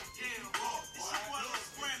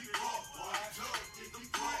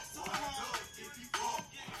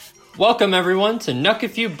Welcome, everyone, to Nuck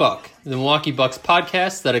If You Buck, the Milwaukee Bucks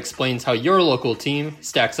podcast that explains how your local team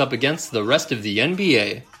stacks up against the rest of the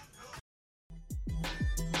NBA.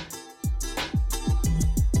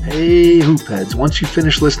 Hey, Hoopheads. Once you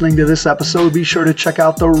finish listening to this episode, be sure to check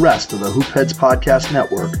out the rest of the Hoopheads Podcast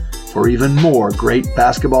Network for even more great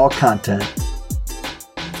basketball content.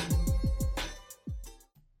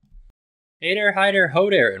 Hey there, hi there, ho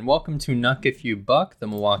there, and welcome to Nuck If You Buck, the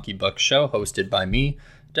Milwaukee Bucks show, hosted by me,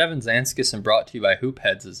 Devin Zanskis, and brought to you by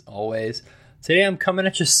Hoopheads as always. Today I'm coming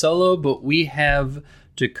at you solo, but we have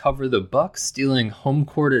to cover the Bucks stealing home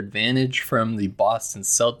court advantage from the Boston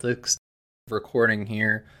Celtics. Recording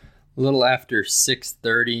here a little after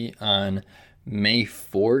 6:30 on May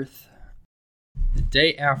 4th, the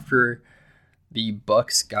day after the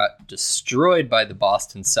Bucks got destroyed by the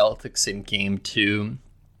Boston Celtics in Game 2.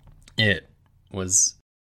 It was,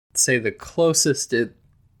 say, the closest it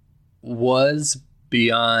was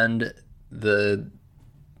beyond the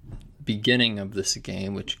beginning of this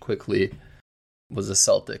game, which quickly was a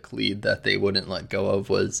Celtic lead that they wouldn't let go of,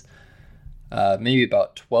 was maybe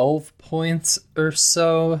about 12 points or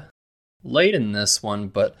so late in this one,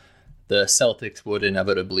 but the Celtics would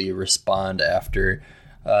inevitably respond after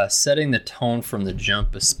setting the tone from the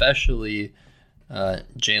jump, especially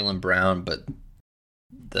Jaylen Brown, but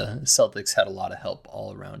the Celtics had a lot of help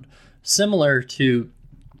all around. Similar to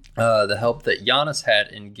the help that Giannis had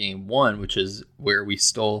in Game 1, which is where we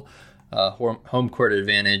stole home court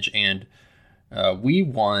advantage, and we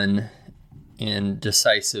won in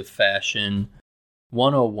decisive fashion,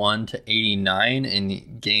 101-89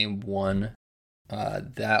 in Game 1.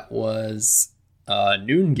 That was a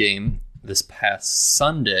noon game this past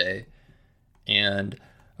Sunday. And,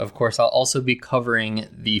 of course, I'll also be covering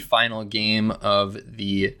the final game of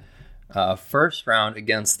the first round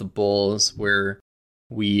against the Bulls, where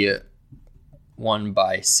we won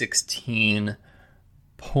by 16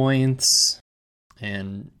 points.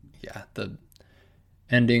 And, yeah, the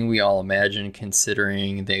ending we all imagine,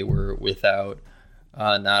 considering they were without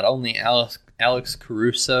not only Alex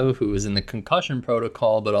Caruso, who was in the concussion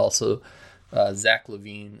protocol, but also Zach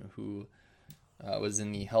LaVine, who was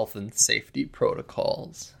in the health and safety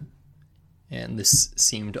protocols. And this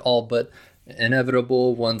seemed all but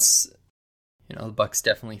inevitable once, the Bucks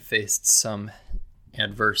definitely faced some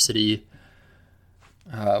adversity.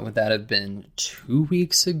 Would that have been 2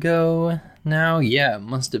 weeks ago now? Yeah, it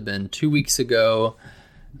must have been 2 weeks ago.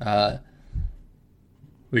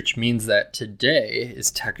 Which means that today is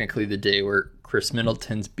technically the day where Chris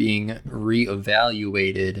Middleton's being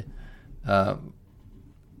reevaluated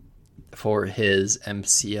for his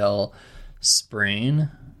MCL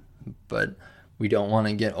sprain, but we don't want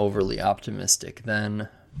to get overly optimistic then.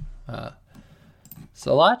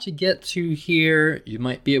 So a lot to get to here. You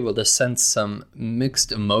might be able to sense some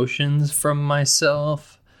mixed emotions from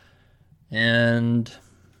myself, and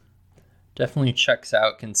definitely checks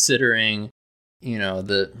out considering,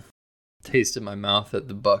 the taste in my mouth that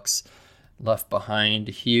the Bucks left behind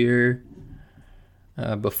here.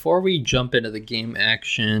 Before we jump into the game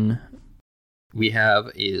action, we have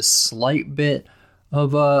a slight bit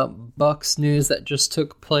of Bucks news that just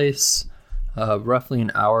took place roughly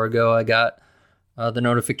an hour ago. I got the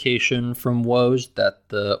notification from Woj that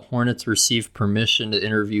the Hornets received permission to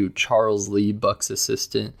interview Charles Lee, Bucks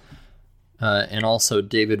assistant, and also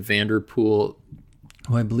David Vanderpool,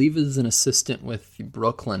 who I believe is an assistant with the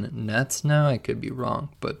Brooklyn Nets now. I could be wrong,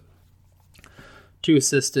 but two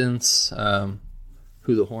assistants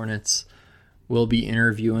who the Hornets will be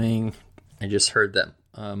interviewing. I just heard that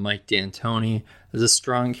Mike D'Antoni is a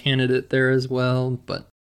strong candidate there as well, but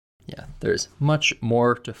yeah, there's much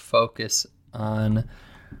more to focus on.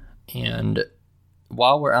 And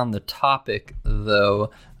while we're on the topic,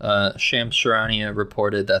 though, Shams Charania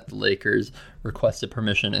reported that the Lakers requested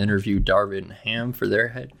permission to interview Darvin Ham for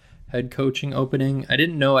their head coaching opening. I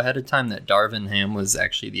didn't know ahead of time that Darvin Ham was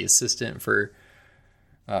actually the assistant for,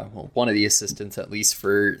 one of the assistants at least,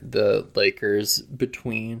 for the Lakers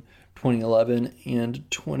between 2011 and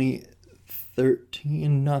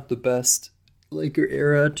 2013. Not the best Laker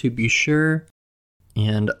era, to be sure.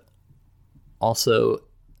 And also,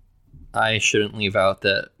 I shouldn't leave out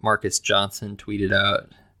that Marcus Johnson tweeted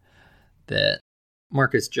out that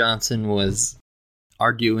Marcus Johnson was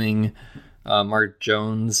arguing Mark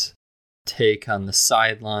Jones' take on the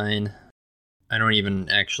sideline. I don't even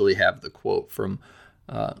actually have the quote from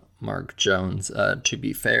Mark Jones, to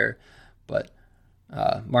be fair, but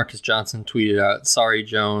Marcus Johnson tweeted out, "Sorry,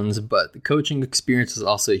 Jones, but the coaching experience is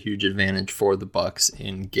also a huge advantage for the Bucks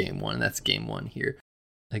in Game 1. That's Game 1 here.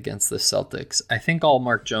 against the Celtics. I think all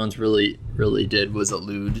Mark Jones really did was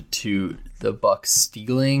allude to the Bucks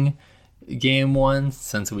stealing game one,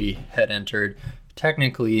 since we had entered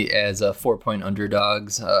technically as 4-point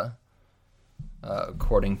underdogs,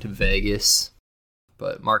 according to Vegas.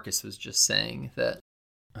 But Marcus was just saying that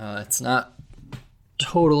it's not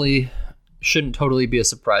shouldn't totally be a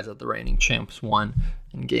surprise that the reigning champs won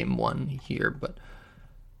in game one here. But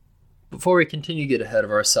before we continue to get ahead of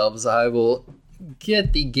ourselves, I will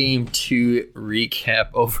get the game two recap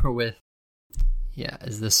over with. Yeah,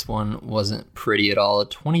 as this one wasn't pretty at all. A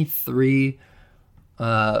 23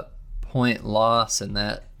 point loss, and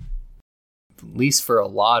that, at least for a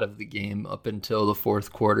lot of the game up until the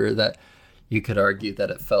fourth quarter, that you could argue that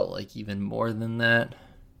it felt like even more than that.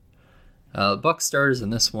 Buck starters in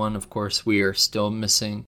this one, of course, we are still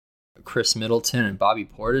missing Chris Middleton, and Bobby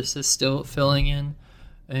Portis is still filling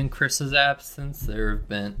in Chris's absence. There's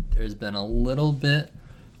been a little bit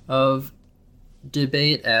of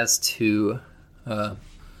debate as to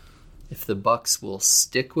if the Bucks will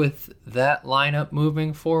stick with that lineup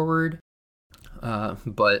moving forward.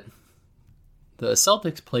 But the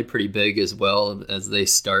Celtics play pretty big as well, as they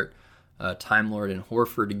start Time Lord and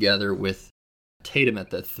Horford together with Tatum at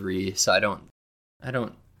the 3. So I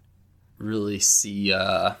don't really see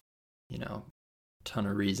ton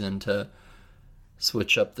of reason to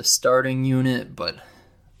switch up the starting unit, but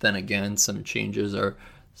then again, some changes are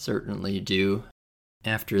certainly due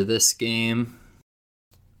after this game.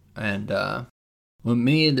 And what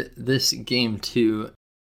made this game two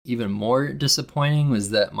even more disappointing was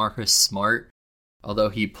that Marcus Smart, although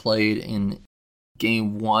he played in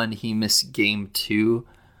game one, he missed game two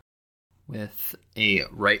with a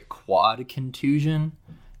right quad contusion,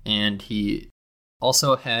 and he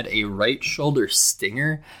also had a right shoulder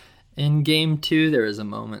stinger in game two. There is a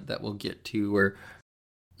moment that we'll get to where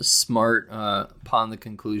Smart, upon the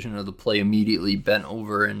conclusion of the play, immediately bent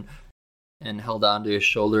over and held onto his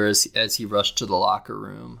shoulder as he rushed to the locker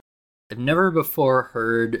room. I've never before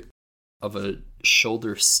heard of a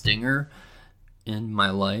shoulder stinger in my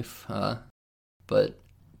life, but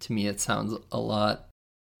to me it sounds a lot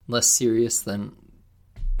less serious than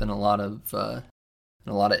a lot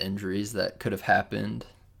of injuries that could have happened.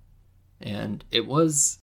 And it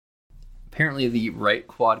was apparently the right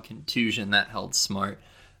quad contusion that held Smart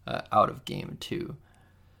out of game two.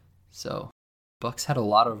 So Bucks had a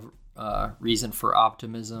lot of reason for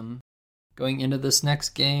optimism going into this next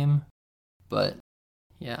game, but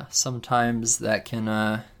yeah, sometimes that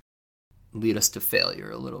can lead us to failure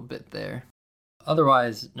a little bit there.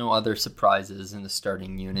 Otherwise, no other surprises in the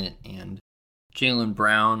starting unit, and Jaylen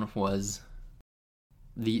Brown was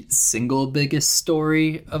the single biggest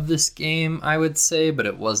story of this game, I would say, but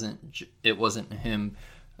it wasn't him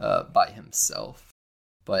by himself.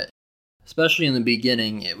 But especially in the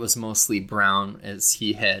beginning, it was mostly Brown, as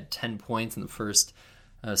he had 10 points in the first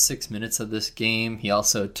 6 minutes of this game. He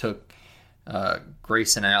also took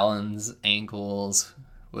Grayson Allen's ankles,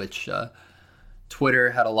 which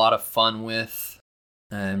Twitter had a lot of fun with,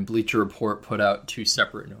 and Bleacher Report put out 2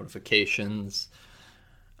 separate notifications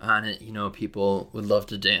on it. You know, people would love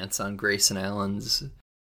to dance on Grayson Allen's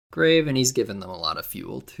grave, and he's given them a lot of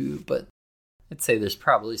fuel too. But I'd say there's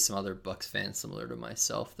probably some other Bucks fans similar to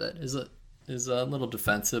myself that is a little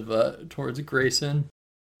defensive towards Grayson,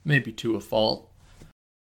 maybe to a fault.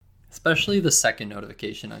 Especially the second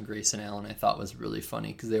notification on Grayson Allen, I thought was really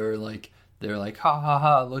funny, because they were like, ha ha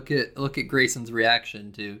ha, look at Grayson's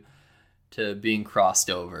reaction to being crossed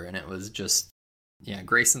over, and it was just, yeah,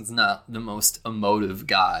 Grayson's not the most emotive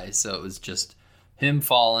guy, so it was just him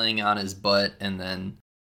falling on his butt, and then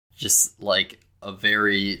just like a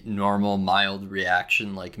very normal, mild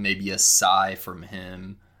reaction, like maybe a sigh from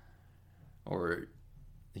him, or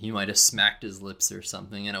he might have smacked his lips or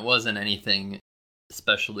something, and it wasn't anything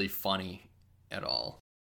especially funny at all.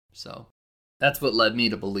 So that's what led me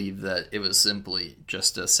to believe that it was simply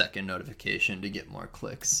just a second notification to get more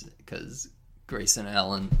clicks, because Grayson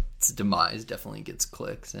Allen's demise definitely gets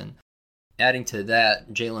clicks. And adding to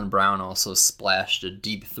that, Jaylen Brown also splashed a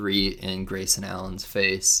deep 3 in Grayson Allen's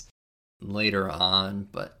face later on,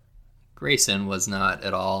 but Grayson was not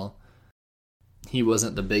at all. He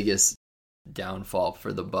wasn't the biggest downfall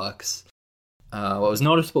for the Bucks. What was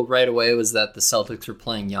noticeable right away was that the Celtics were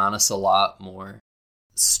playing Giannis a lot more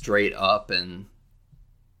straight up, and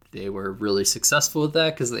they were really successful with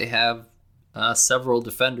that because they have several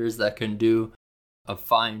defenders that can do a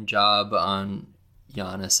fine job on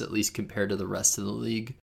Giannis, at least compared to the rest of the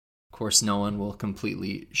league. Of course, no one will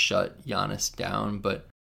completely shut Giannis down, but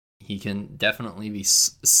he can definitely be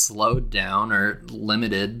slowed down or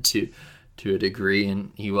limited to to a degree,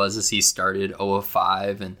 and he was as he started 0 of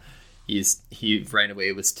 5, and he right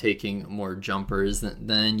away was taking more jumpers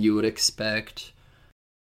than you would expect.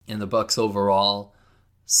 And the Bucks overall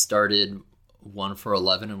started 1 for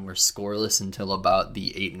 11 and were scoreless until about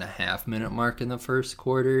the 8.5 minute mark in the first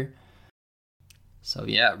quarter. So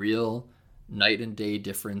yeah, real night and day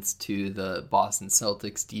difference to the Boston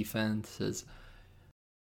Celtics defense, as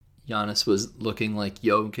Giannis was looking like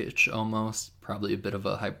Jokic almost, probably a bit of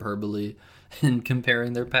a hyperbole in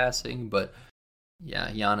comparing their passing, but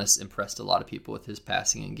yeah, Giannis impressed a lot of people with his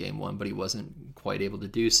passing in game 1, but he wasn't quite able to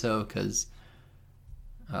do so because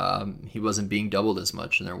he wasn't being doubled as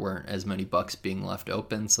much, and there weren't as many Bucks being left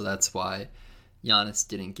open, so that's why Giannis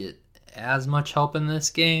didn't get as much help in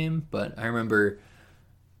this game. But I remember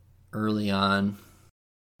early on,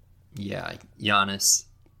 yeah, Giannis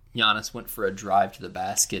went for a drive to the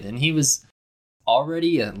basket, and he was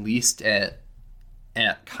already at least at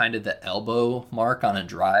kind of the elbow mark on a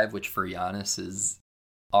drive, which for Giannis is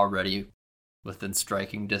already within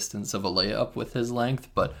striking distance of a layup with his length,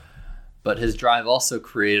 but his drive also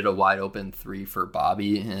created a wide open 3 for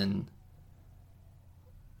Bobby, and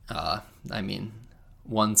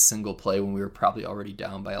one single play when we were probably already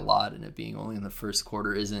down by a lot, and it being only in the first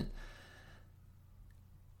quarter isn't,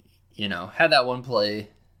 had that one play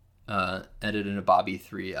ended in a Bobby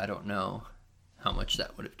 3, I don't know how much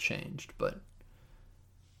that would have changed, but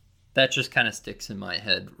that just kind of sticks in my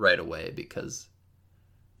head right away because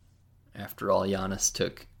after all, Giannis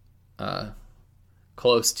took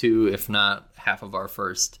close to, if not half of our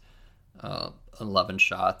first 11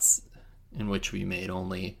 shots, in which we made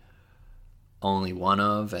only one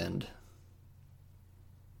of, and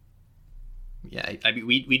yeah,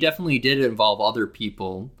 we definitely did involve other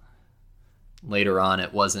people later on.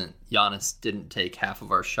 It wasn't, Giannis didn't take half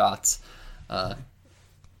of our shots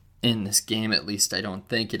in this game, at least I don't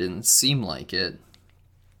think. It didn't seem like it.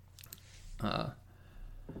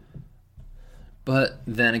 But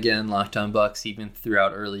then again, Locked On Bucks even threw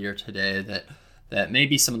out earlier today that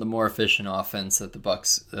maybe some of the more efficient offense that the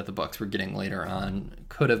Bucks were getting later on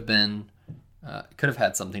could have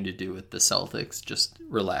had something to do with the Celtics just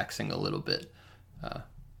relaxing a little bit,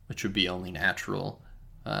 which would be only natural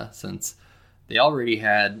since they already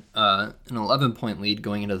had an 11-point lead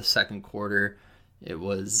going into the second quarter. It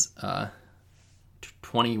was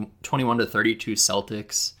 21-32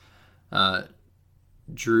 Celtics.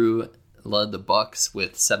 Drew led the Bucks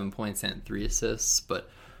with 7 points and 3 assists, but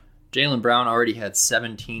Jaylen Brown already had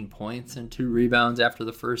 17 points and 2 rebounds after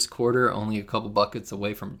the first quarter, only a couple buckets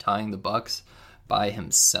away from tying the Bucks by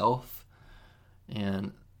himself.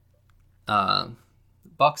 And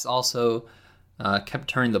Bucks also kept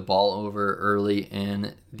turning the ball over early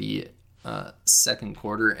in the second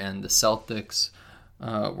quarter, and the Celtics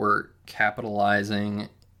were capitalizing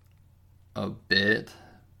a bit,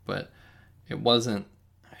 but it wasn't,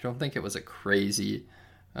 I don't think it was a crazy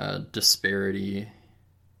disparity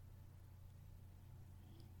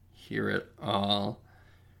here at all.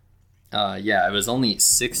 It was only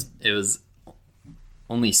 6 to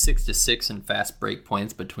 6 in fast break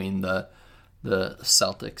points between the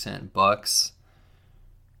Celtics and Bucks.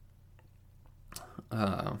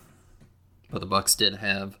 But the Bucks did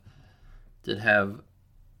have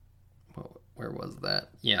where was that?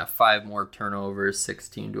 Yeah, 5 more turnovers,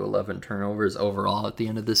 16 to 11 turnovers overall at the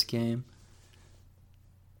end of this game.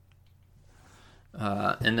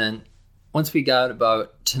 And then once we got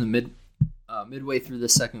about to the midway through the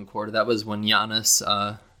second quarter, that was when Giannis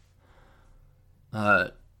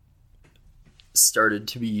started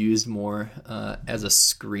to be used more as a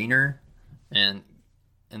screener, and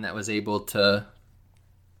that was able to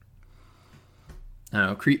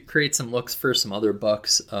create some looks for some other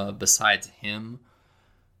Bucks besides him.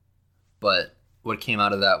 But what came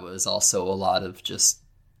out of that was also a lot of just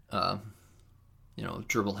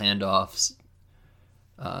dribble handoffs,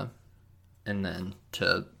 and then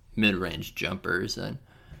to mid-range jumpers. And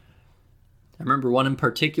I remember one in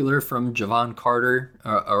particular from Javon Carter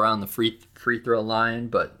around the free throw line,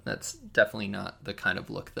 but that's definitely not the kind of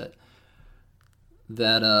look that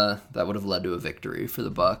would have led to a victory for the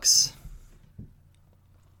Bucks.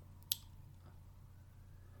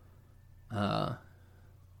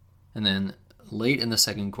 And then late in the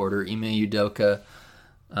second quarter, Ime Udoka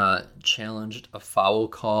challenged a foul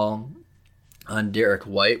call on Derek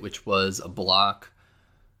White, which was a block.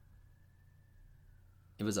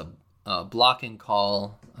 It was a blocking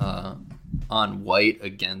call on White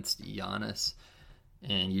against Giannis,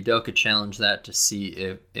 and Udoka challenged that to see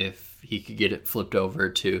if he could get it flipped over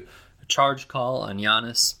to a charge call on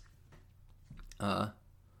Giannis. But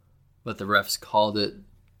the refs called it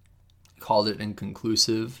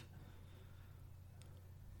inconclusive.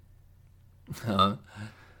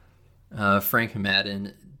 Frank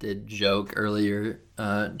Madden did joke earlier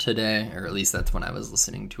today, or at least that's when I was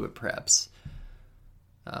listening to it, perhaps.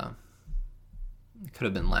 It could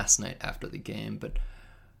have been last night after the game, but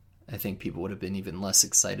I think people would have been even less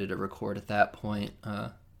excited to record at that point.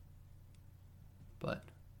 But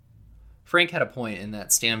Frank had a point in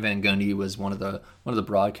that Stan Van Gundy was one of the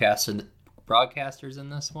broadcasters in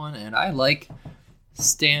this one, and I like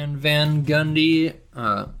Stan Van Gundy.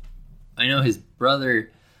 I know his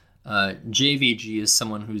brother JVG is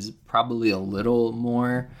someone who's probably a little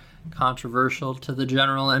more controversial to the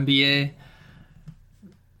general NBA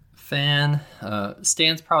fan.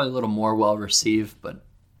 Stan's probably a little more well received, but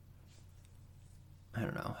I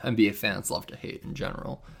don't know. NBA fans love to hate in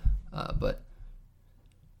general, but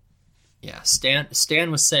yeah,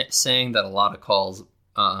 Stan was saying that a lot of calls,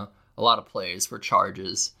 a lot of plays were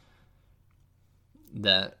charges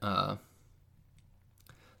that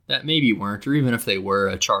that maybe weren't, or even if they were,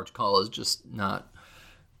 a charge call is just not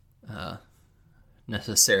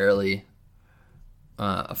necessarily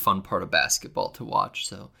a fun part of basketball to watch.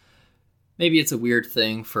 So maybe it's a weird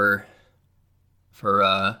thing for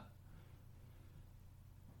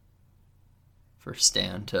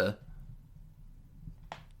Stan to,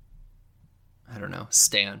 I don't know,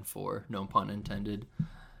 stand for, no pun intended.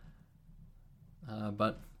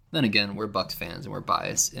 But then again, we're Bucks fans and we're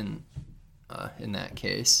biased in that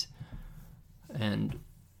case. And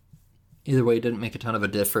either way, it didn't make a ton of a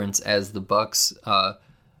difference, as the Bucks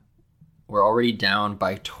were already down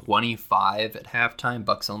by 25 at halftime.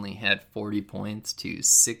 Bucks only had 40 points to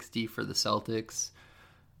 60 for the Celtics.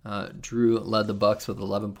 Drew led the Bucks with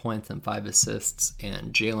 11 points and 5 assists,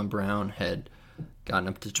 and Jaylen Brown had gotten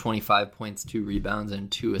up to 25 points, 2 rebounds,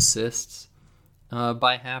 and 2 assists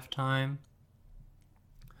by halftime.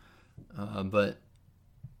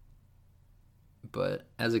 But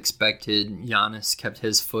as expected, Giannis kept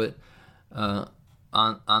his foot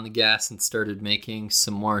on the gas and started making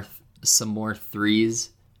some more threes,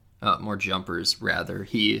 more jumpers rather.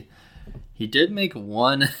 He did make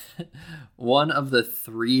one of the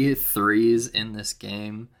 3 threes in this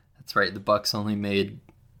game. That's right, the Bucks only made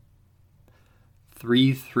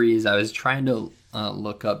 3 threes. I was trying to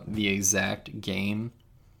look up the exact game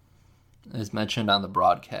as mentioned on the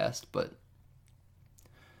broadcast, but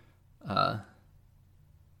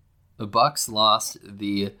the Bucks lost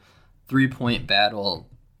the 3-point battle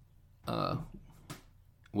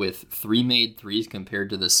with 3 made threes compared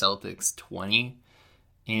to the Celtics 20,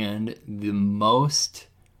 and the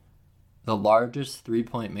largest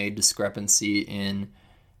 3-point made discrepancy in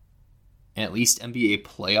at least NBA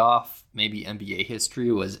playoff, maybe NBA history,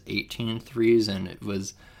 was 18 threes, and it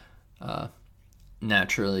was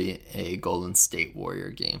naturally a Golden State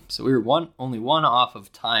Warrior game. So we were only one off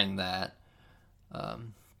of tying that,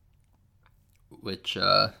 which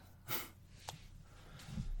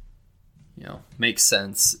makes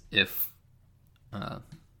sense if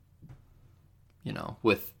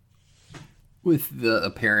with the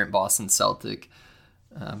apparent Boston Celtic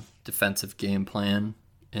defensive game plan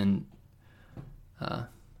and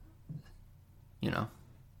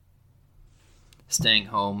staying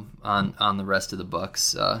home on the rest of the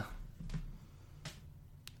Bucks,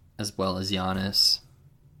 as well as Giannis.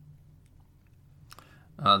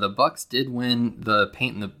 The Bucks did win the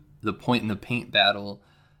point in the paint battle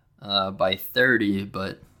by 30,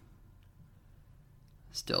 but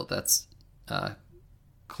still, that's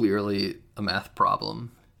clearly a math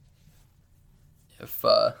problem. If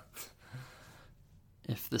the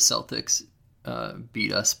Celtics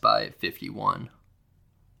beat us by 51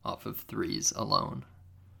 off of threes alone.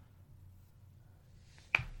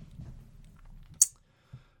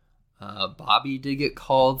 Bobby did get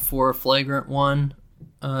called for a flagrant one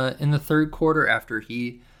in the third quarter after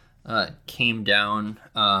he came down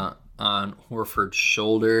on Horford's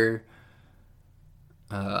shoulder.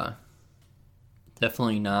 Definitely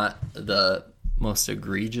not the most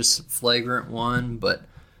egregious flagrant one, but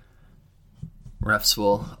refs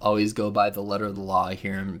will always go by the letter of the law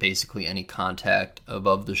here, and basically any contact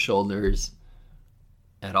above the shoulders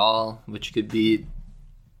at all, which could be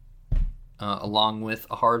along with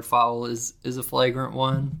a hard foul, is a flagrant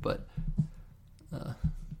one, but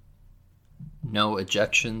no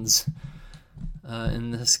ejections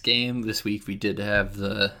in this game. This week we did have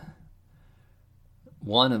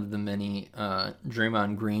one of the many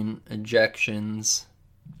Draymond Green ejections,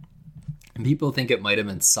 and people think it might have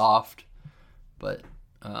been soft, but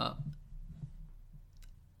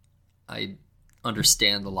I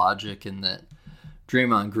understand the logic in that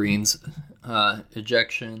Draymond Green's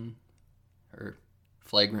ejection, or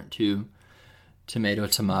flagrant 2, tomato,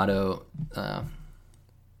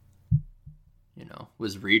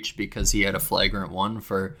 was reached because he had a flagrant one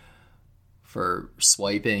for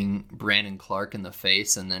swiping Brandon Clarke in the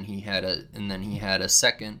face, and then he had a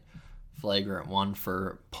second flagrant one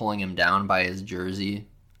for pulling him down by his jersey.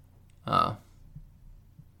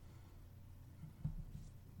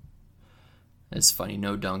 It's funny,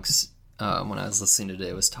 No Dunks, when I was listening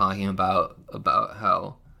today, was talking about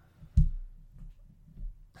how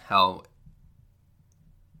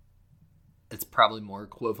it's probably more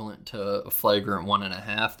equivalent to a flagrant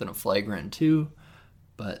 1.5 than a flagrant 2,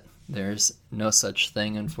 but there's no such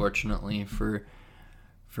thing, unfortunately, for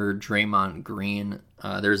Draymond Green.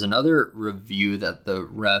 There's another review that the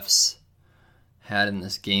refs had in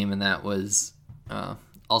this game, and that was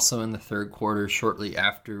also in the third quarter, shortly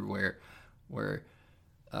after, where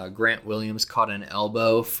Grant Williams caught an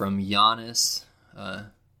elbow from Giannis.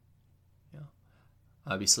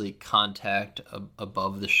 Obviously contact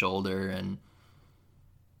above the shoulder, and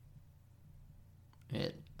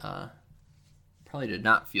it probably did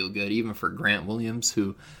not feel good, even for Grant Williams,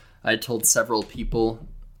 who I told several people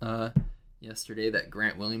yesterday that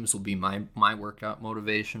Grant Williams will be my workout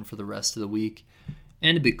motivation for the rest of the week.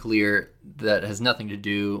 And to be clear, that has nothing to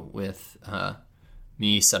do with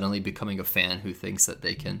me suddenly becoming a fan who thinks that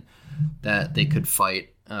they could fight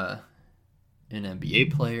an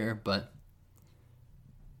NBA player, but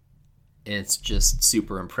it's just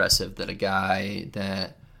super impressive that a guy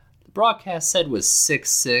that the broadcast said was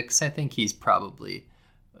 6'6", I think he probably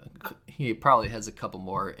has a couple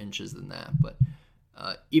more inches than that, but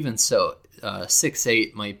even so,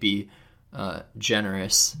 6'8" might be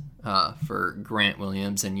generous for Grant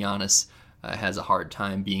Williams, and Giannis has a hard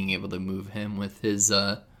time being able to move him with his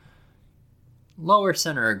lower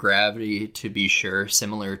center of gravity, to be sure,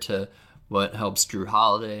 similar to what helps Drew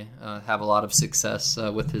Holiday have a lot of success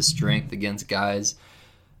with his strength against guys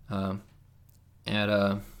at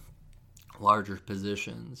larger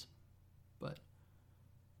positions. But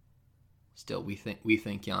still, we think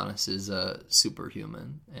Giannis is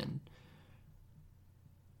superhuman, and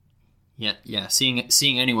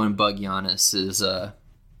seeing anyone bug Giannis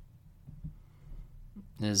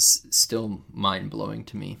is still mind blowing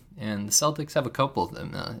to me. And the Celtics have a couple of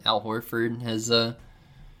them. Al Horford has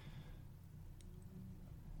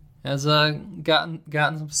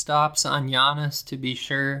gotten some stops on Giannis, to be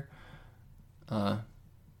sure. Some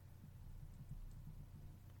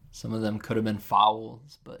of them could have been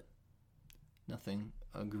fouls, but nothing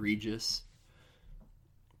egregious.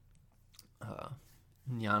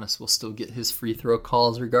 Giannis will still get his free throw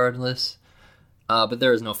calls regardless. But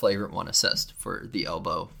there is no flagrant one assessed for the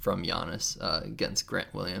elbow from Giannis against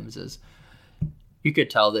Grant Williams. As you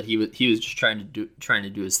could tell that he was just trying to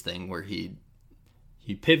do his thing where he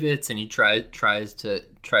pivots and he tries to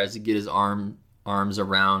get his arms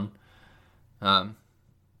around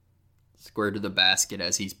square to the basket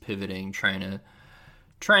as he's pivoting, trying to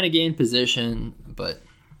gain position. But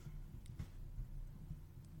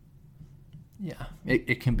yeah,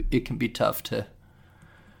 it can be tough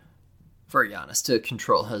for Giannis to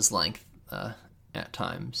control his length at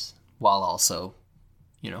times, while also,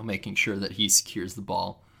 making sure that he secures the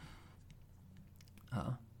ball.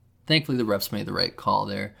 Thankfully, the refs made the right call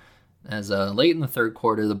there. As late in the third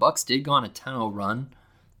quarter, the Bucks did go on a 10-0 run,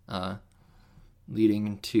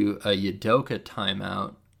 leading to a Udoka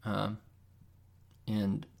timeout.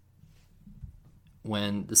 And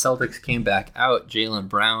when the Celtics came back out, Jaylen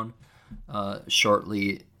Brown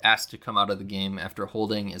shortly asked to come out of the game after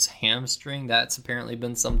holding his hamstring. That's apparently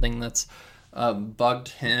been something that's bugged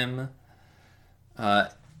him. I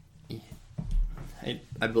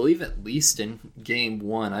believe at least in game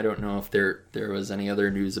one. I don't know if there was any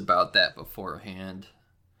other news about that beforehand.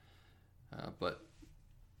 But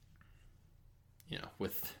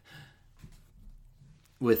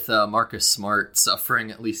with Marcus Smart suffering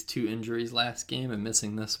at least 2 injuries last game and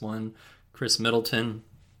missing this one, Chris Middleton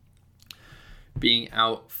being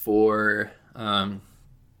out for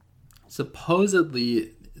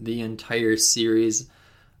supposedly the entire series,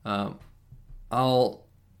 I'll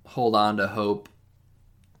hold on to hope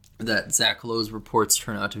that Zach Lowe's reports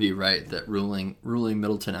turn out to be right, that ruling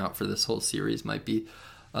Middleton out for this whole series might be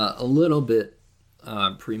a little bit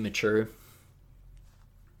premature.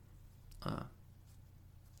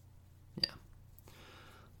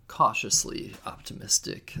 Cautiously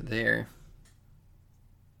optimistic there.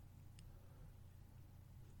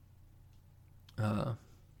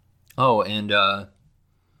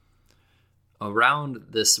 Around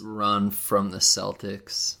this run from the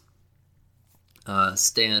Celtics,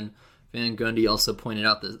 Stan Van Gundy also pointed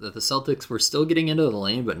out that the Celtics were still getting into the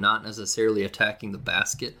lane, but not necessarily attacking the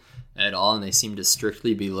basket at all, and they seemed to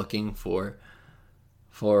strictly be looking for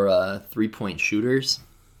for 3-point shooters.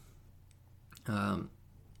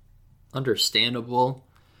 Understandable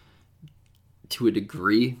to a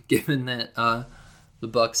degree, given that the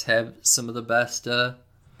Bucks have some of the best,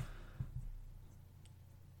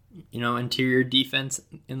 interior defense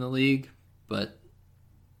in the league, but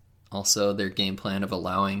also their game plan of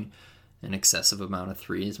allowing an excessive amount of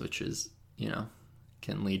threes, which is,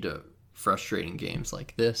 can lead to frustrating games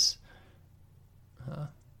like this.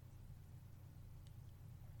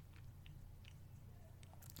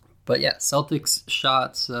 But yeah, Celtics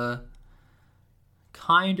shots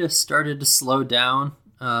kind of started to slow down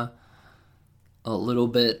a little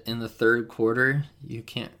bit in the third quarter. You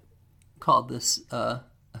can't call this a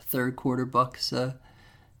third quarter Bucks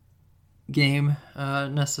game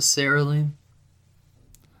necessarily.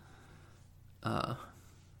 But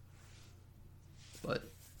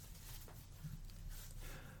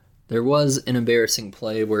there was an embarrassing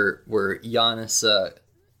play where Giannis,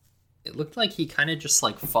 it looked like he kind of just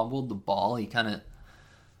like fumbled the ball. He kind of,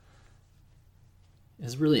 it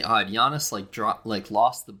was really odd. Giannis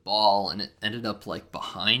lost the ball and it ended up like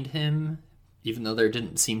behind him, even though there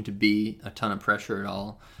didn't seem to be a ton of pressure at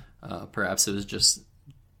all. Perhaps it was just,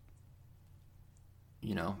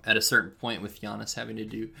 at a certain point with Giannis having to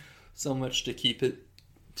do so much to keep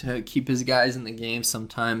his guys in the game,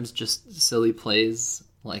 sometimes just silly plays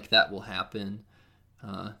like that will happen.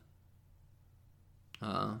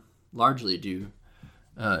 Largely due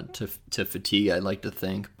to fatigue, I like to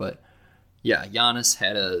think. But yeah, Giannis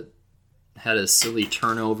had a silly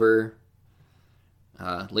turnover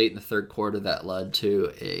late in the third quarter that led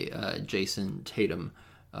to a Jason Tatum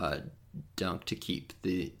dunk to keep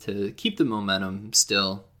the momentum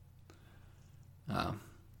still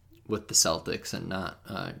with the Celtics and not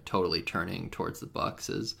totally turning towards the Bucks,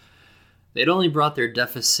 as they'd only brought their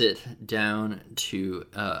deficit down to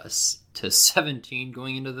 17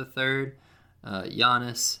 going into the third.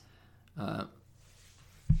 Giannis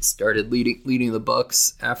started leading the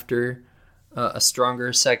Bucks after a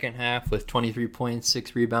stronger second half with 23 points,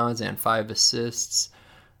 6 rebounds, and 5 assists.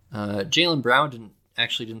 Jaylen Brown didn't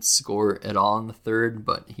score at all in the third,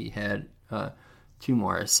 but he had 2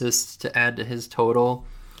 more assists to add to his total.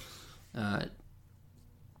 The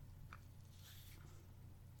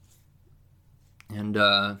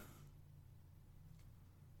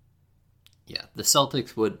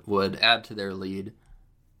Celtics would add to their lead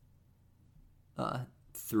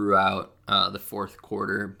throughout the fourth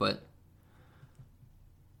quarter, but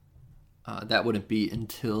that wouldn't be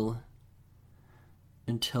until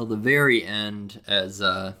the very end, as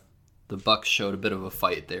the Bucks showed a bit of a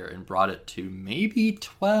fight there and brought it to maybe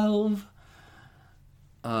 12.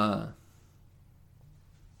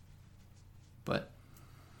 But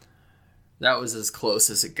that was as close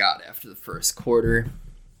as it got after the first quarter.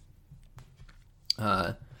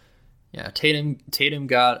 Tatum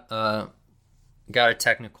got a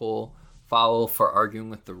technical foul for arguing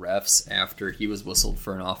with the refs after he was whistled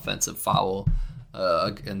for an offensive foul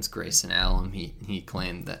against Grayson Allen. He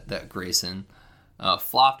claimed that Grayson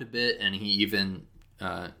flopped a bit, and he even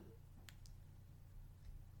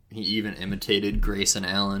imitated Grayson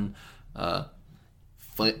Allen,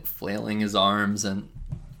 flailing his arms and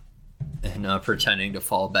pretending to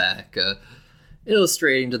fall back,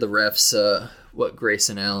 illustrating to the refs what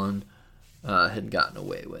Grayson Allen had gotten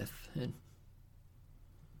away with. And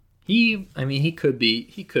he could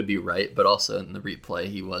be right, but also in the replay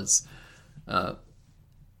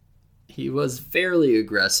he was fairly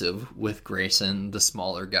aggressive with Grayson, the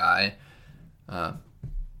smaller guy.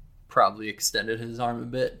 Probably extended his arm a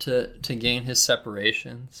bit to gain his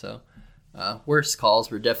separation. So worse calls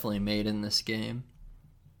were definitely made in this game.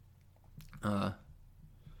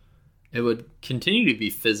 It would continue to be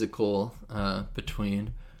physical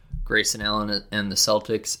between Grayson Allen and the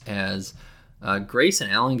Celtics, as Grayson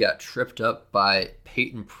Allen got tripped up by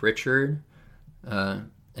Peyton Pritchard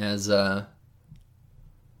as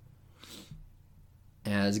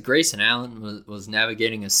Grayson Allen was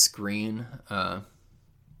navigating a screen.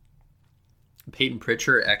 Peyton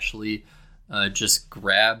Pritchard actually just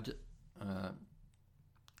grabbed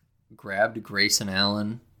Grayson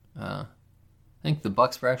Allen. I think the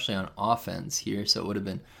Bucks were actually on offense here, so it would have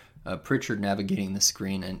been Pritchard navigating the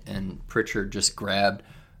screen, and Pritchard just grabbed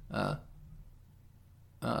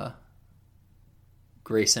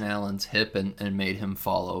Grayson Allen's hip and made him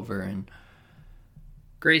fall over. And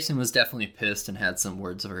Grayson was definitely pissed and had some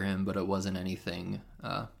words for him, but it wasn't anything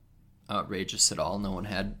outrageous at all. No one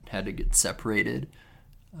had to get separated.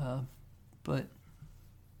 But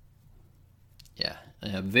yeah,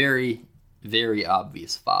 a very, very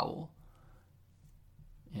obvious foul.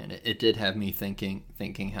 And it did have me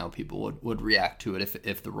thinking how people would react to it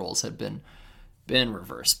if the roles had been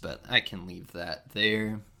reversed, but I can leave that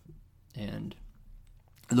there. And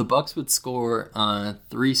the Bucks would score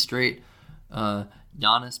 3 straight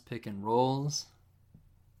Giannis pick and rolls,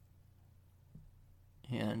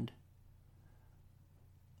 and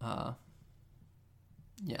that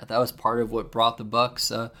was part of what brought the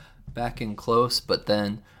Bucks back in close. But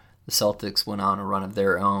then the Celtics went on a run of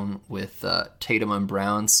their own with Tatum and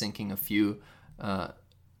Brown sinking a few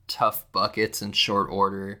tough buckets in short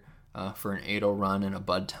order for an 8-0 run and a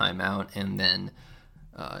Bud timeout, and then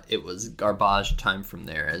it was garbage time from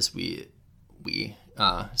there as we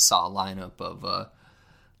saw a lineup of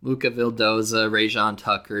Luka Vildoza, Rajon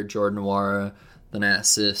Tucker, Jordan Nwora,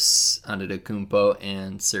 Thanasis Antetokounmpo,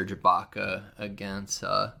 and Serge Ibaka against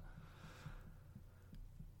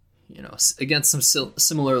some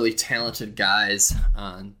similarly talented guys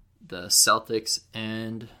on the Celtics,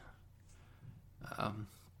 and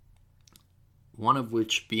one of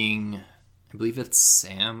which being, I believe it's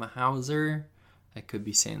Sam Hauser. I could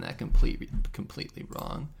be saying that completely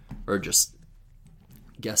wrong, or just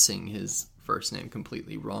guessing his first name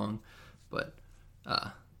completely wrong, but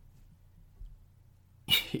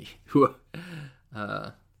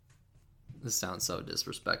this sounds so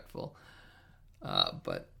disrespectful,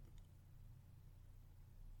 but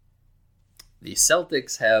the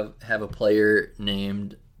Celtics have a player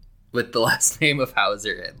named with the last name of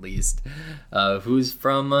Hauser, at least, who's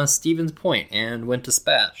from Stevens Point and went to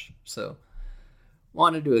Spash. So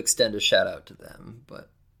wanted to extend a shout out to them, but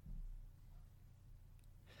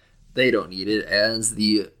they don't need it as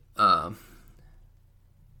the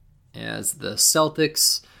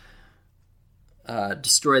Celtics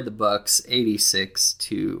destroyed the Bucks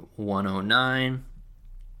 86-109.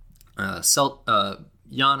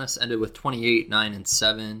 Giannis ended with 28, 9, and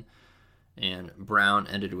 7, and Brown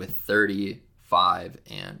ended with 30, 5,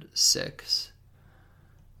 and 6.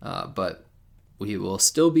 But we will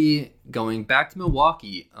still be going back to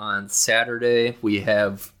Milwaukee on Saturday. We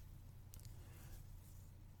have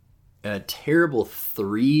a terrible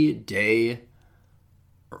 3-day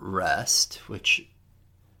rest,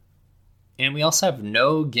 and we also have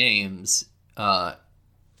no games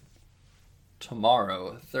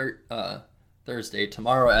tomorrow, Thursday,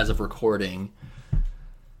 tomorrow as of recording.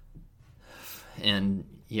 And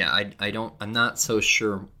I'm not so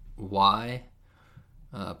sure why.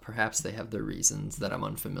 Perhaps they have their reasons that I'm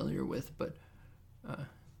unfamiliar with, but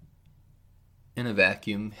in a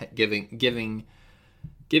vacuum, giving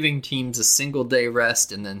teams a single day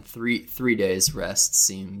rest and then three days rest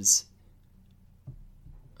seems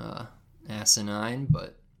asinine,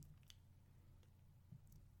 but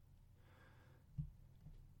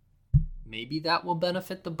maybe that will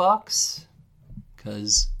benefit the Bucks,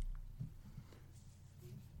 because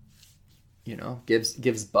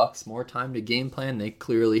gives Bucks more time to game plan. They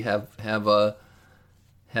clearly have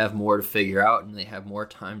more to figure out, and they have more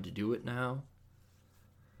time to do it now.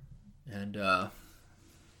 And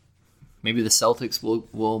maybe the Celtics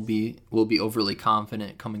will be overly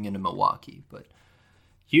confident coming into Milwaukee. But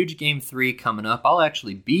huge Game 3 coming up. I'll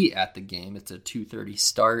actually be at the game. It's a 2:30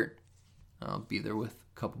 start. I'll be there with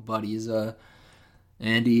a couple buddies,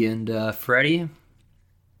 Andy and Freddie.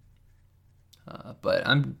 But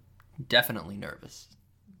I'm definitely nervous.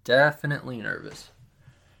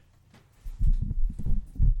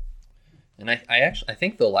 And I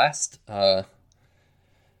think the last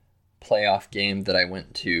playoff game that I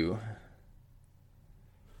went to,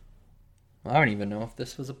 I don't even know if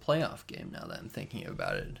this was a playoff game now that I'm thinking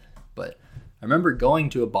about it, but I remember going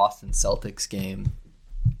to a Boston Celtics game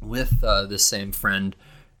with the same friend,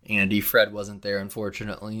 Andy. Fred wasn't there,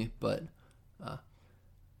 unfortunately, but I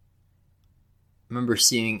remember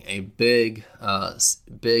seeing a big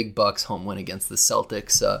Bucks home win against the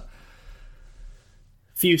Celtics a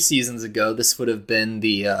few seasons ago. This would have been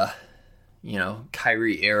the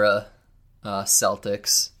Kyrie era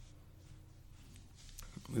Celtics.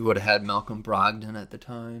 We would have had Malcolm Brogdon at the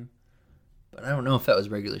time, but I don't know if that was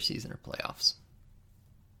regular season or playoffs.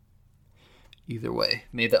 Either way,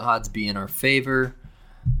 may the odds be in our favor.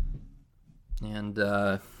 And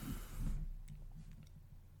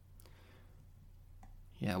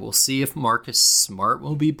we'll see if Marcus Smart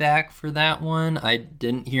will be back for that one. I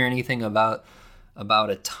didn't hear anything about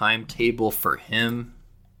a timetable for him.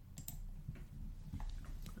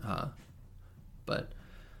 But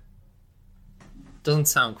doesn't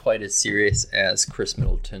sound quite as serious as Chris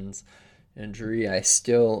Middleton's injury. I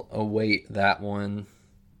still await that one.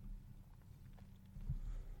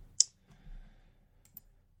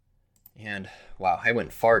 And wow, I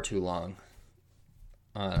went far too long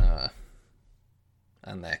on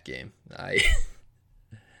on that game. I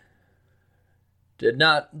did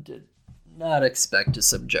not expect to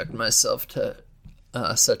subject myself to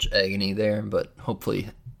such agony there, but hopefully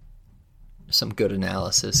some good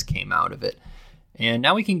analysis came out of it. And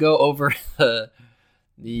now we can go over the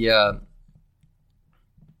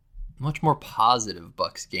much more positive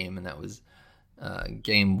Bucks game, and that was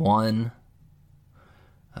game 1.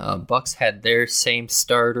 Bucks had their same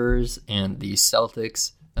starters, and the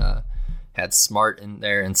Celtics had Smart in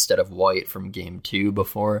there instead of White from game 2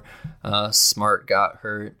 before Smart got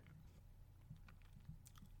hurt.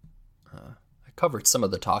 I covered some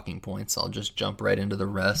of the talking points. I'll just jump right into the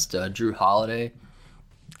rest. Jrue Holiday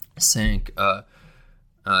sank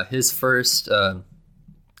his first 2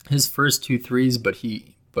 threes, but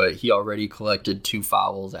he already collected 2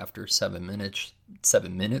 fouls after 7 minutes.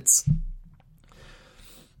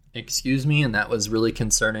 Excuse me, and that was really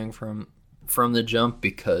concerning from the jump,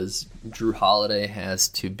 because Jrue Holiday has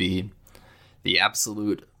to be the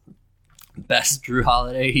absolute best Jrue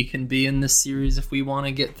Holiday he can be in this series if we want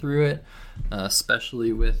to get through it,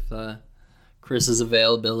 especially with Chris's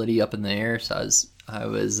availability up in the air. So I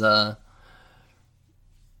was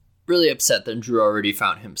really upset that Jrue already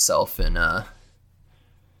found himself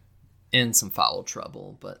in some foul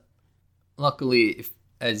trouble, but luckily,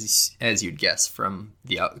 as you'd guess from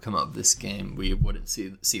the outcome of this game, we wouldn't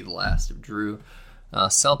see the last of Jrue.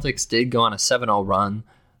 Celtics did go on a 7-0 run,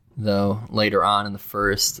 though, later on in the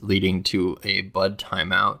first, leading to a Bud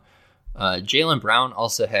timeout. Jaylen Brown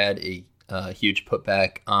also had a huge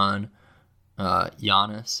putback on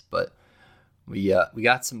Giannis, but we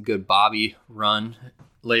got some good Bobby run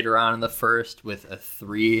later on in the first with a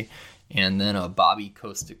 3, and then a Bobby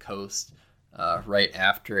coast to coast right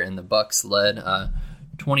after, and the Bucks led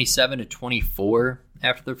 27-24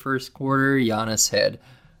 after the first quarter. Giannis had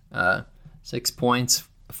 6 points,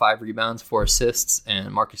 5 rebounds, 4 assists,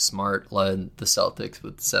 and Marcus Smart led the Celtics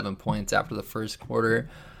with 7 points after the first quarter.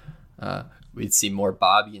 We'd see more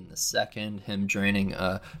Bobby in the second, him draining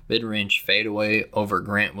a mid-range fadeaway over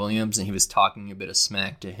Grant Williams, and he was talking a bit of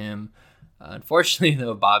smack to him. Unfortunately,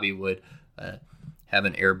 though, Bobby would have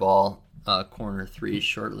an air ball corner 3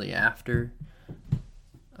 shortly after.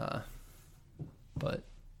 But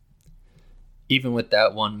even with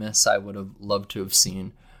that one miss, I would have loved to have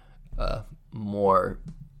seen more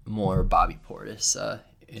Bobby Portis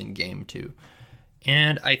in game 2.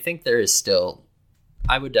 And I think there is still,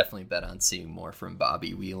 I would definitely bet on seeing more from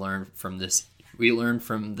Bobby. We learned from this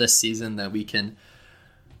season that we can,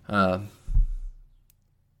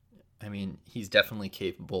 he's definitely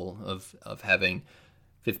capable of having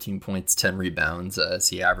 15 points, 10 rebounds, as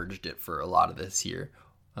he averaged it for a lot of this year.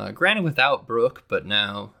 Granted, without Brook, but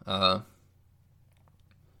now, I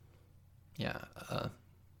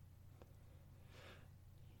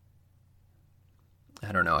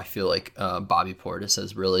don't know. I feel like Bobby Portis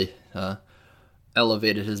has really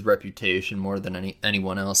elevated his reputation more than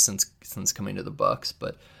anyone else since coming to the Bucks.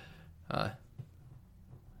 But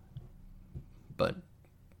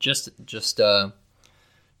just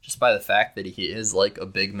by the fact that he is like a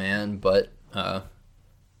big man, but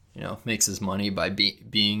makes his money by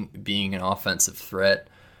being an offensive threat.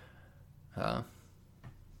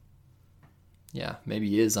 Maybe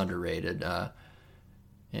he is underrated.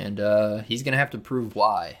 And he's going to have to prove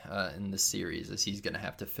why in this series, as he's going to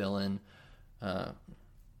have to fill in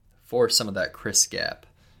for some of that Chris gap.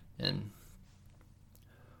 And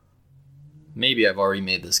maybe I've already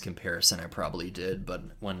made this comparison. I probably did. But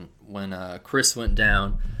when Chris went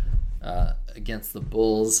down against the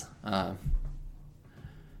Bulls,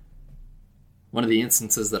 one of the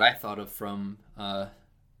instances that I thought of from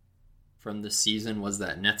this season was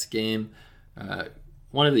that Nets game.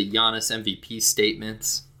 One of the Giannis MVP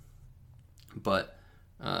statements, but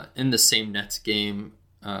in the same Nets game,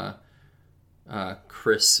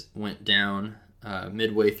 Chris went down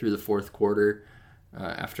midway through the fourth quarter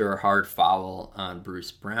after a hard foul on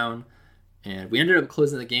Bruce Brown, and we ended up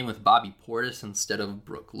closing the game with Bobby Portis instead of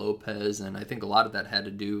Brook Lopez, and I think a lot of that had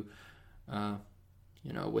to do,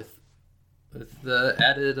 with the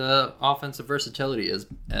added offensive versatility as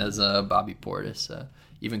Bobby Portis,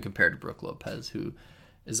 even compared to Brook Lopez, who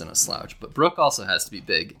isn't a slouch. But Brook also has to be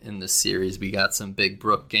big in this series. We got some big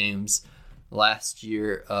Brook games last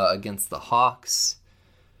year against the Hawks.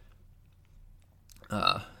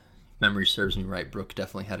 Memory serves me right, Brook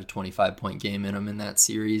definitely had a 25-point game in him in that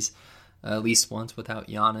series, at least once without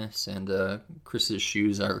Giannis, and Chris's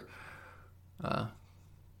shoes are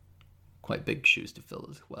quite big shoes to fill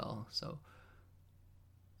as well. So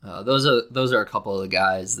those are a couple of the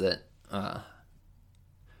guys that I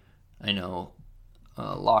know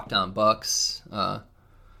Locked On Bucks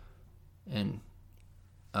and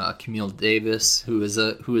Camille Davis, who is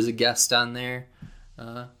a guest on there.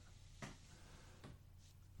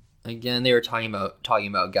 Again, they were talking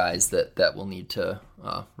about guys that we'll need to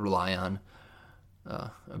rely on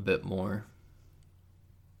a bit more.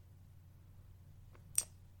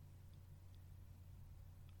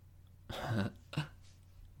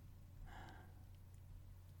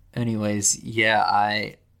 Anyways,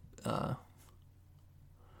 yeah, of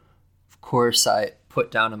course I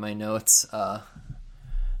put down in my notes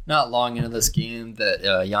not long into this game that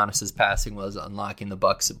Giannis's passing was unlocking the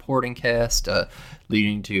Bucks supporting cast,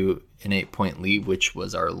 leading to an 8-point lead, which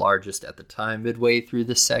was our largest at the time midway through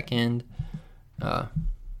the second.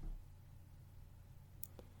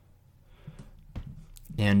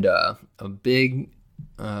 And a big...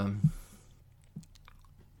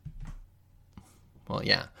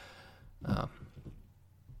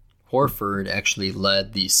 Horford actually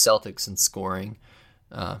led the Celtics in scoring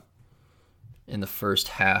in the first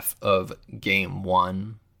half of Game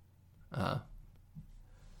 1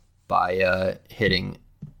 by hitting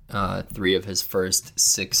 3 of his first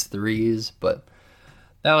 6 threes, but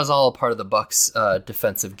that was all part of the Bucks'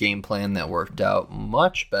 defensive game plan that worked out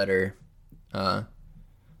much better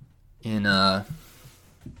in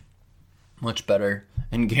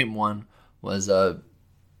Game 1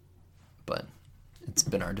 but it's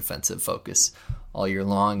been our defensive focus all year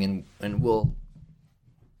long, and we'll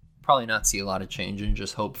probably not see a lot of change and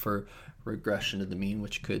just hope for regression to the mean,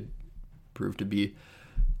 which could prove to be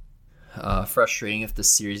frustrating if the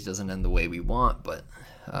series doesn't end the way we want. But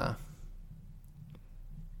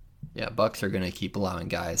Bucks are going to keep allowing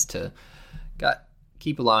guys to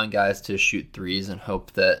shoot threes and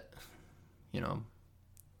hope that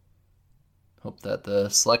the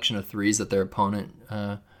selection of threes that their opponent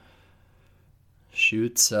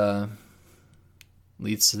shoots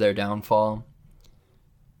leads to their downfall.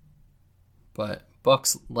 But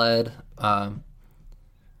Bucks led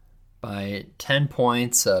by 10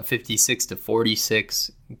 points,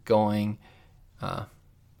 56-46 going.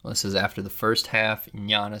 This is after the first half.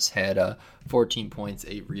 Giannis had 14 points,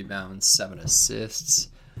 8 rebounds, 7 assists.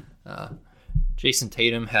 Jason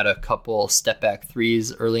Tatum had a couple step-back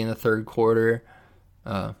threes early in the third quarter.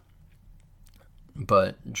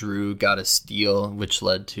 But Drew got a steal, which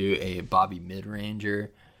led to a Bobby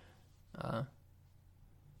mid-ranger. Of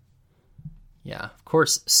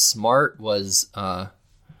course, Smart was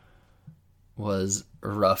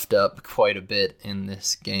roughed up quite a bit in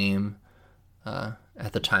this game.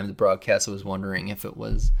 At the time, the broadcast was wondering if it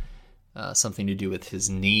was something to do with his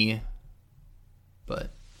knee,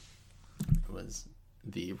 but it was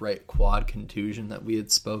the right quad contusion that we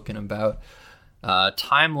had spoken about.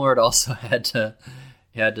 Time Lord also had to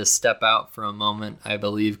step out for a moment, I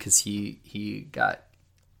believe, because he got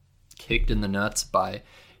kicked in the nuts by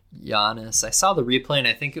Giannis. I saw the replay, and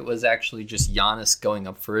I think it was actually just Giannis going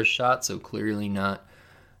up for a shot, so clearly not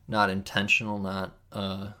intentional, not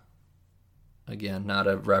a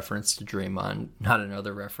reference to Draymond, not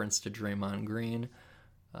another reference to Draymond Green.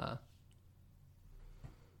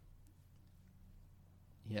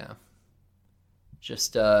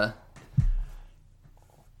 Just a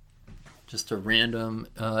random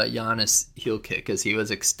Giannis heel kick as he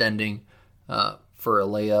was extending for a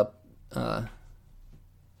layup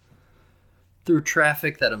through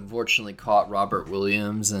traffic that unfortunately caught Robert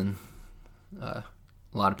Williams, and a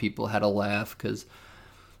lot of people had a laugh because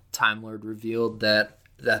Time Lord revealed that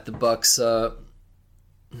the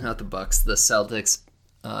Celtics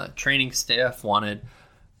training staff wanted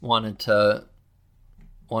to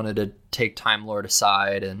take Time Lord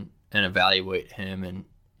aside and evaluate him, and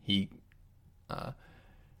he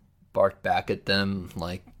barked back at them,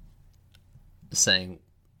 like saying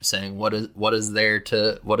what is there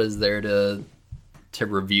to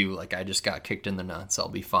review? Like, I just got kicked in the nuts, I'll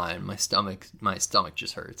be fine. My stomach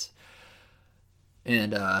just hurts.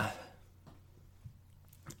 And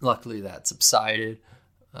luckily that subsided.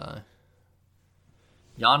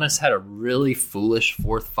 Giannis had a really foolish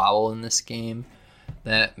fourth foul in this game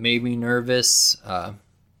that made me nervous.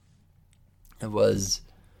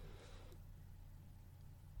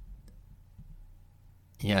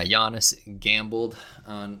 Giannis gambled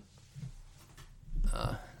on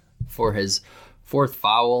for his fourth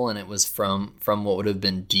foul, and it was from what would have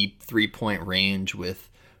been deep 3-point range with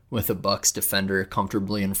a Bucks defender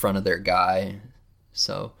comfortably in front of their guy.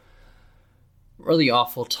 So really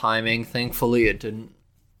awful timing. Thankfully, it didn't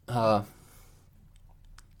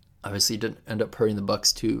obviously didn't end up hurting the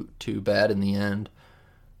Bucks too bad in the end.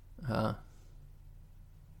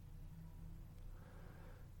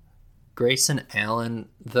 Grayson Allen,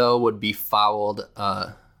 though, would be fouled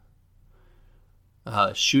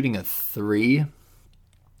shooting a 3.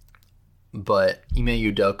 but Ime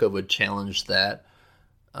Udoka would challenge that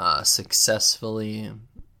successfully.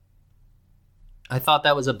 I thought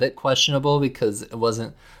that was a bit questionable because it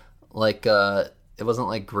wasn't like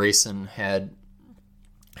Grayson had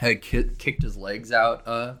kicked his legs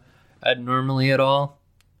out abnormally at all.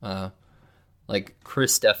 Like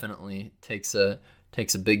Chris definitely takes a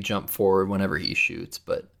big jump forward whenever he shoots,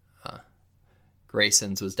 but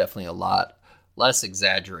Grayson's was definitely a lot less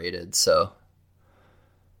exaggerated. So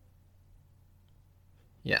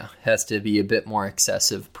yeah, has to be a bit more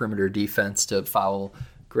excessive perimeter defense to foul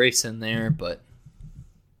Grayson there, but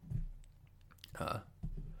the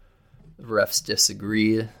refs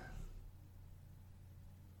disagree.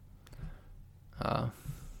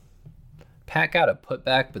 Pat got a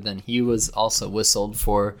putback, but then he was also whistled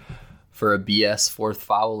for a BS fourth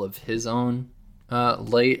foul of his own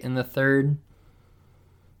late in the third.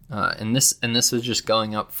 And this was just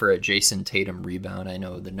going up for a Jason Tatum rebound. I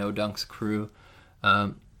know the No Dunks crew,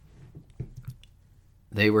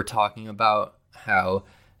 they were talking about how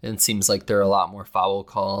it seems like there are a lot more foul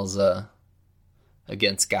calls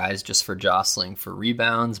against guys just for jostling for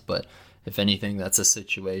rebounds, but if anything, that's a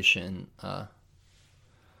situation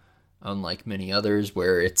unlike many others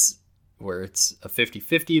where it's a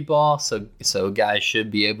 50-50 ball, so guys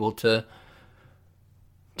should be able to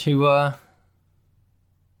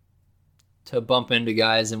bump into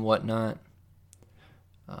guys and whatnot.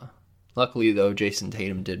 Luckily, though, Jason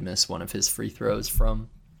Tatum did miss one of his free throws from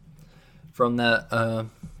that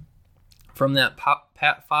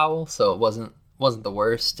Pat foul, so it wasn't the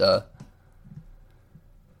worst.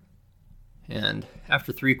 And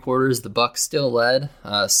after three quarters, the Bucks still led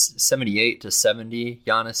 78-70.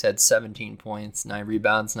 Giannis had 17 points, 9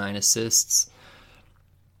 rebounds, 9 assists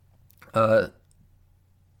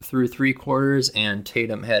through three quarters, and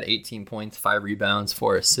Tatum had 18 points, 5 rebounds,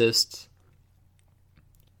 4 assists.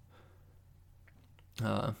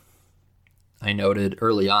 I noted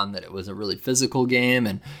early on that it was a really physical game,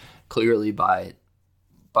 and clearly by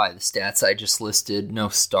the stats I just listed, no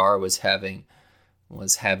star was having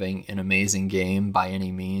an amazing game by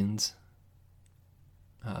any means.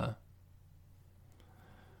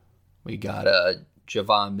 We got a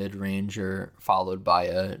Javon mid-ranger followed by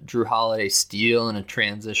a Drew Holiday steal and a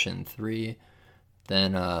transition 3.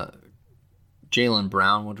 Then Jaylen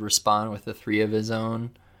Brown would respond with a 3 of his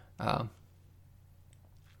own.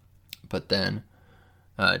 But then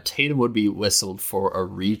Tatum would be whistled for a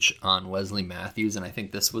reach on Wesley Matthews, and I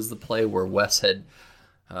think this was the play where Wes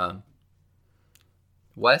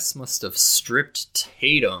must have stripped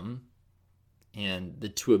Tatum, and the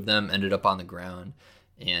two of them ended up on the ground.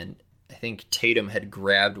 And I think Tatum had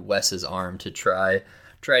grabbed Wes's arm to try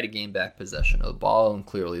to gain back possession of the ball, and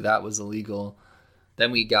clearly that was illegal.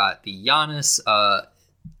 Then we got the Giannis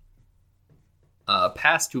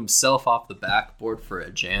pass to himself off the backboard for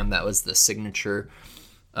a jam. That was the signature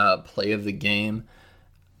play of the game.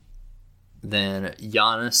 Then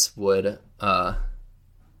Giannis would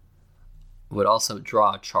also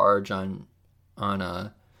draw a charge on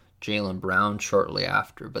Jaylen Brown shortly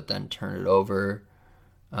after, but then turn it over.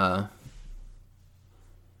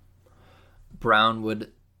 Brown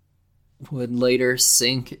would later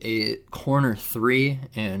sink a corner 3,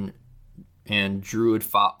 and Drew would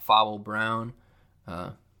foul Brown.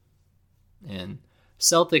 And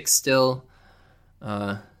Celtics still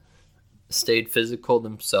stayed physical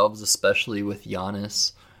themselves, especially with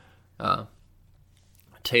Giannis.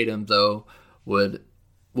 Tatum, though, would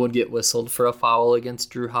get whistled for a foul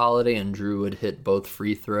against Drew Holiday, and Drew would hit both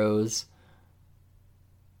free throws.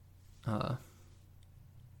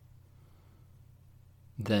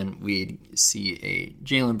 Then we'd see a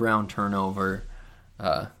Jaylen Brown turnover,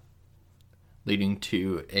 leading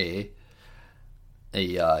to a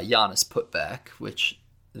Giannis putback, which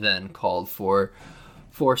then called for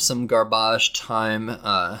some garbage time.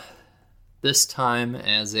 This time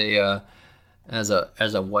as a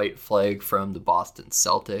white flag from the Boston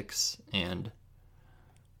Celtics, and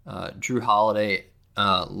Drew Holiday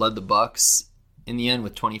led the Bucks in the end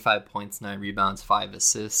with 25 points, 9 rebounds, 5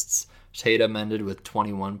 assists. Tatum ended with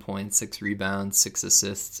 21 points, 6 rebounds, 6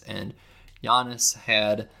 assists, and Giannis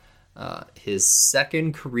had his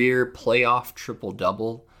second career playoff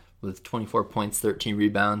triple-double with 24 points, 13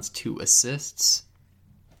 rebounds, 2 assists.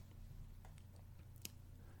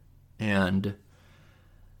 And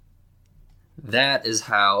that is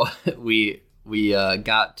how we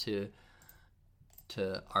got to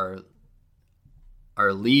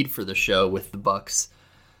our lead for the show, with the Bucks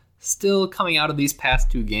still coming out of these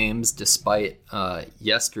past 2 games despite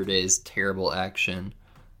yesterday's terrible action.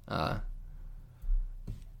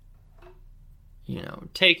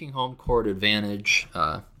 Taking home court advantage.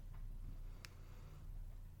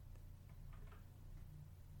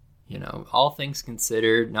 all things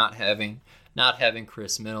considered, not having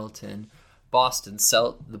Chris Middleton, the Boston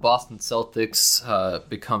Celtics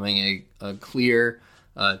becoming a clear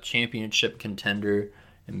championship contender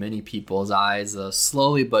in many people's eyes,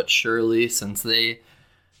 slowly but surely, since they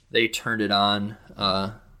turned it on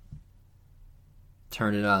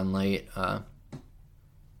late.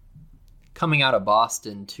 Coming out of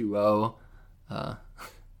Boston 2-0.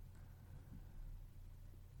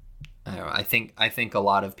 I think a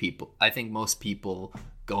lot of people, I think most people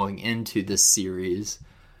going into this series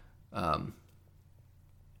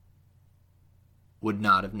would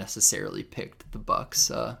not have necessarily picked the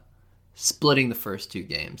Bucks splitting the first two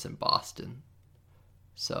games in Boston.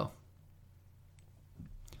 So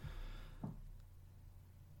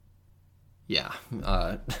yeah,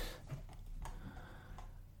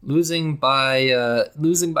 losing by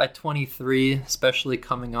 23, especially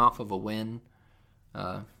coming off of a win,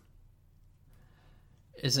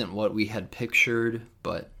 isn't what we had pictured,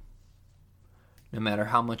 but no matter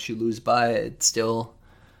how much you lose by, it still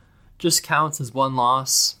just counts as one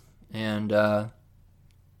loss. And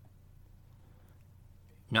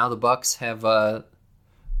now the Bucks have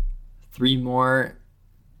three more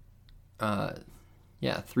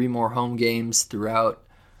home games throughout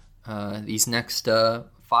these next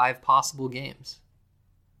 5 possible games.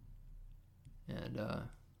 And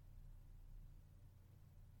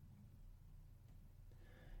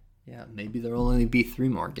maybe there'll only be 3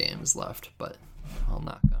 more games left, but I'll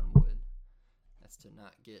knock on wood. That's to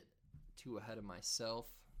not get too ahead of myself.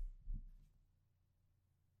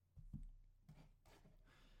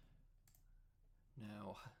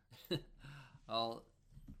 Now, I'll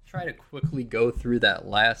try to quickly go through that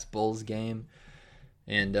last Bulls game,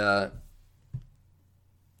 and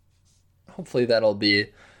hopefully that'll be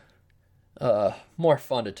more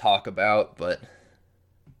fun to talk about, but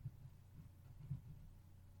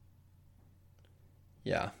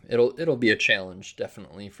yeah, it'll be a challenge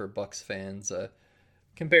definitely for Bucks fans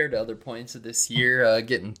compared to other points of this year.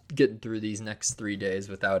 Getting through these next 3 days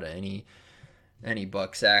without any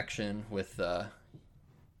Bucks action, with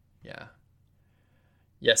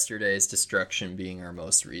yesterday's destruction being our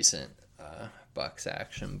most recent Bucks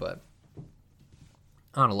action. But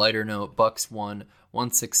on a lighter note, Bucks won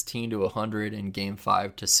 116-100 in Game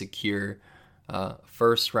 5 to secure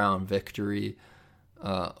first round victory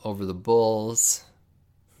over the Bulls.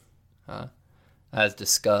 As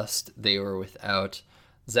discussed, they were without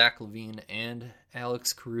Zach LaVine and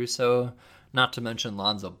Alex Caruso, not to mention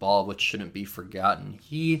Lonzo Ball, which shouldn't be forgotten.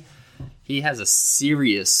 He has a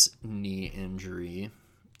serious knee injury.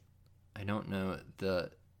 I don't know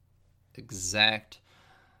the exact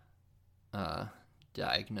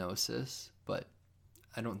diagnosis, but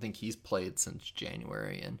I don't think he's played since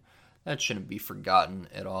January, and that shouldn't be forgotten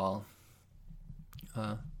at all.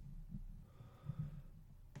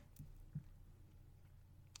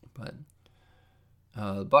 But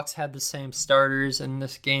the Bucks had the same starters in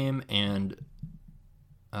this game, and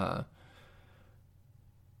Ayo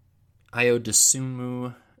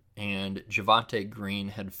Dosunmu and Javonte Green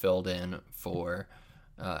had filled in for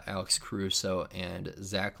Alex Caruso and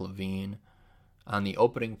Zach LaVine. On the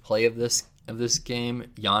opening play of this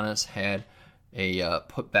game, Giannis had a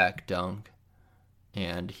putback dunk,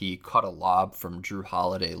 and he caught a lob from Drew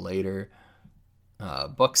Holiday later.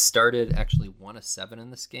 Bucks started actually 1 of 7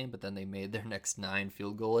 in this game, but then they made their next 9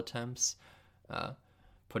 field goal attempts,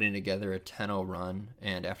 putting together a 10-0 run.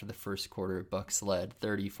 And after the first quarter, Bucks led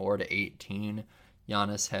 34-18.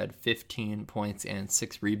 Giannis had 15 points and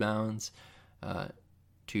 6 rebounds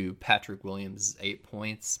to Patrick Williams' 8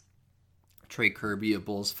 points. Trey Kirby, a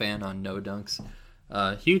Bulls fan on No Dunks,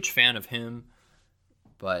 huge fan of him,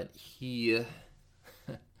 but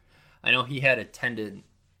I know he had attended.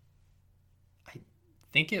 I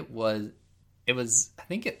think it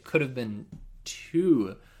could have been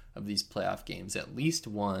 2 of these playoff games, at least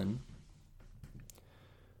one.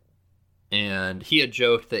 And he had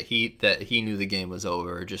joked that he knew the game was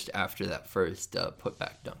over just after that first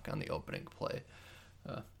putback dunk on the opening play.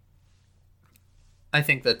 I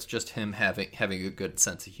think that's just him having a good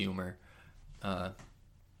sense of humor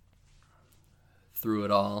through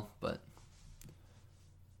it all, but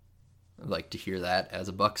I'd like to hear that as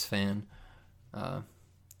a Bucks fan.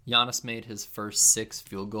 Giannis made his first 6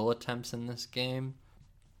 field goal attempts in this game,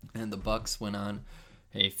 and the Bucks went on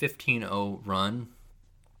a 15-0 run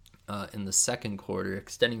in the second quarter,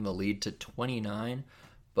 extending the lead to 29,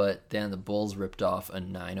 but then the Bulls ripped off a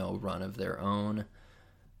 9-0 run of their own.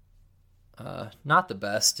 Not the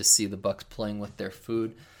best to see the Bucks playing with their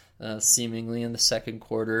food, seemingly in the second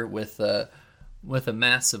quarter with a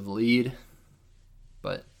massive lead,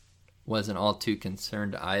 but wasn't all too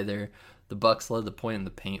concerned either. The Bucks led the point in the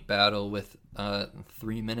paint battle with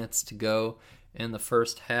 3 minutes to go in the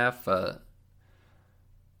first half.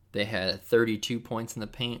 They had 32 points in the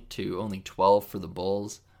paint to only 12 for the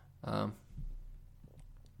Bulls,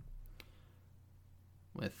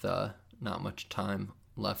 with not much time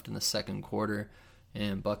left in the second quarter.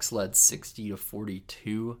 And Bucks led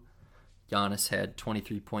 60-42. Giannis had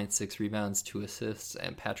 23 points, 6 rebounds, 2 assists,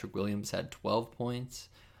 and Patrick Williams had 12 points.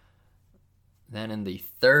 Then in the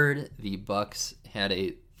third, the Bucks had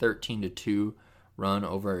a 13-2 run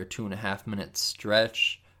over a 2.5 minute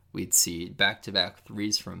stretch. We'd see back-to-back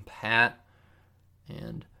threes from Pat.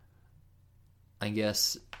 And I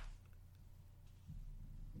guess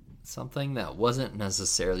something that wasn't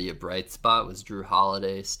necessarily a bright spot was Jrue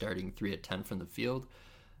Holiday starting 3 of 10 from the field.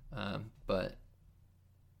 But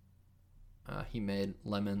he made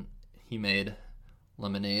lemonade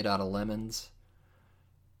out of lemons.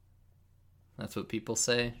 That's what people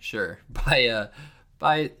say. Sure.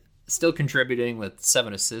 By still contributing with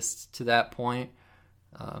 7 assists to that point.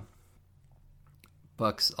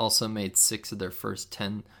 Bucks also made 6 of their first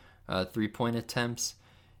 10 3-point attempts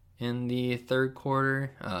in the third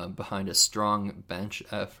quarter, behind a strong bench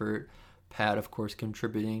effort. Pat, of course,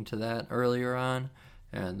 contributing to that earlier on.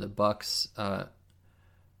 And the Bucks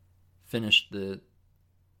finished the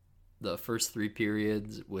first 3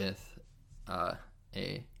 periods with a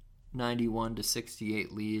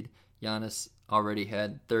 91-68 lead. Giannis already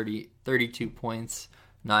had 32 points,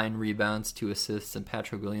 9 rebounds, 2 assists, and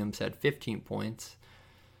Patrick Williams had 15 points.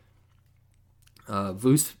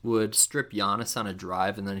 Vooch would strip Giannis on a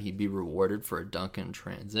drive, and then he'd be rewarded for a dunk in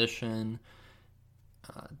transition.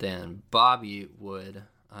 Then Bobby would...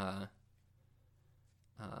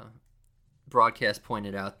 broadcast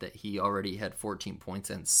pointed out that he already had 14 points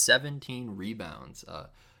and 17 rebounds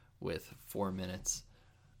with 4 minutes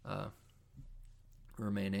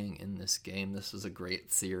remaining in this game. This was a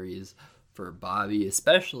great series for Bobby,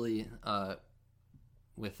 especially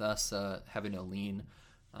with us having to lean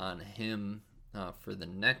on him for the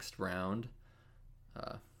next round.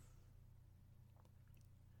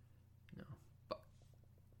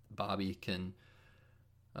 Bobby can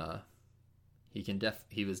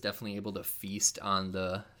he was definitely able to feast on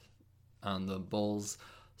the Bulls'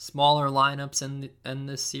 smaller lineups in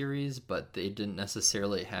this series, but they didn't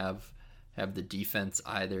necessarily have the defense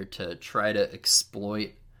either to try to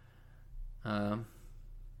exploit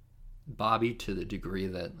Bobby to the degree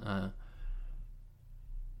that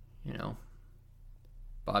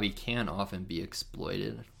Bobby can often be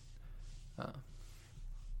exploited.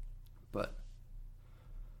 But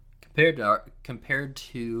compared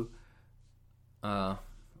to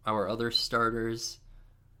our other starters,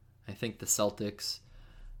 I think the Celtics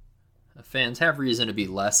fans have reason to be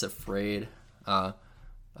less afraid of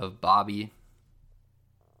Bobby.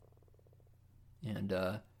 And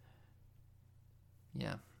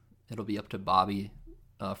it'll be up to Bobby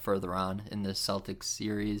further on in this Celtics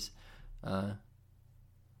series to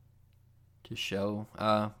show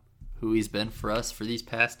who he's been for us for these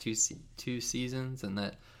past two seasons, and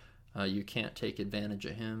that you can't take advantage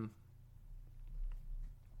of him.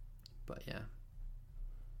 But yeah,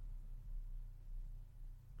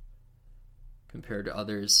 compared to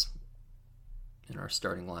others in our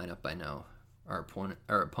starting lineup, I know our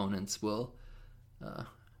opponents will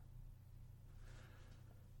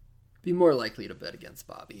be more likely to bet against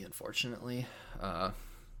Bobby, unfortunately.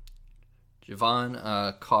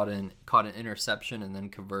 Javon caught an interception and then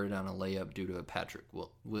converted on a layup due to a Patrick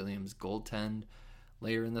Williams goaltend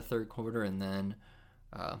later in the third quarter, and then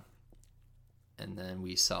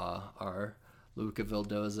we saw our Luka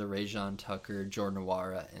Vildoza, Rajon Tucker, Jordan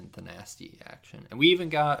Nwora, and Thanasti action, and we even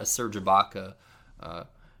got a Serge Ibaka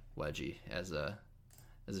wedgie as a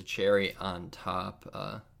cherry on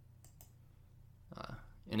top.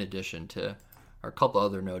 In addition to our couple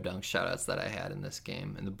other no dunk shoutouts that I had in this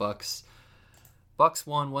game, and the Bucks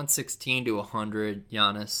won 116-100.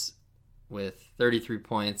 Giannis with 33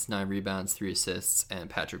 points, 9 rebounds, 3 assists, and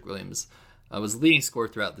Patrick Williams was the leading scorer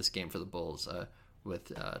throughout this game for the Bulls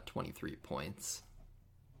with 23 points.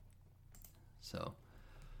 So,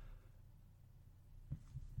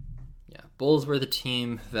 yeah, Bulls were the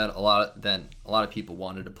team that a lot of people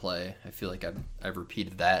wanted to play. I feel like I've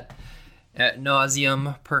repeated that ad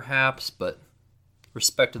nauseum, perhaps, but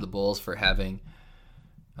respect to the Bulls for having.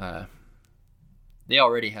 They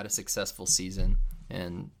already had a successful season,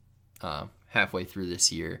 and halfway through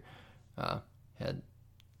this year, had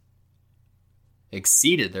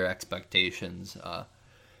exceeded their expectations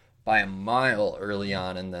by a mile early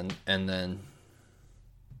on, and then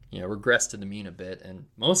regressed to the mean a bit, and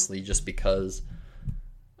mostly just because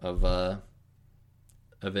of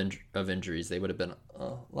injuries, they would have been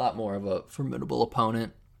a lot more of a formidable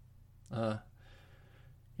opponent. Had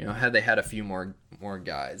they had a few more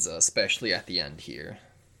guys, especially at the end here.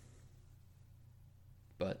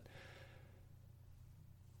 But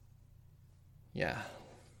yeah,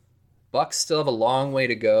 Bucks still have a long way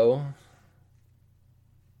to go.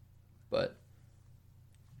 But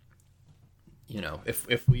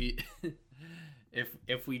if we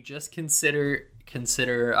if we just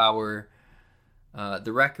consider our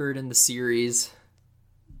the record in the series,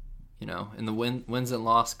 in the wins and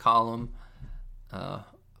loss column,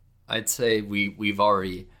 I'd say we've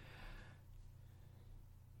already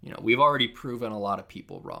proven a lot of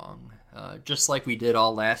people wrong, just like we did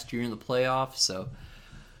all last year in the playoffs. So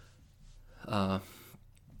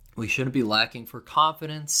we shouldn't be lacking for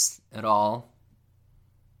confidence at all.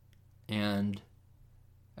 And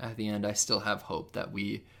at the end, I still have hope that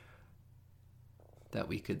we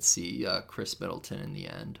could see Chris Middleton in the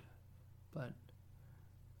end. But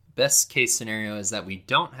best case scenario is that we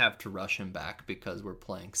don't have to rush him back because we're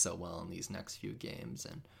playing so well in these next few games.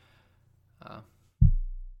 And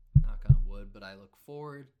knock on wood, but I look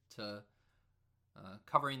forward to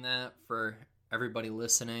covering that for everybody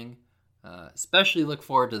listening. Especially look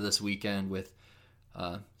forward to this weekend with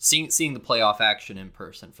seeing the playoff action in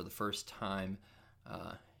person for the first time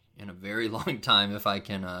in a very long time. If I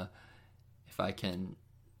can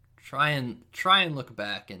try and look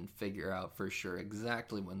back and figure out for sure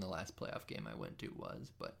exactly when the last playoff game I went to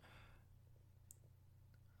was, but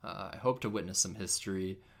I hope to witness some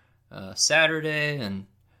history Saturday, and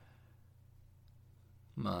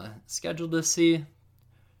I'm scheduled to see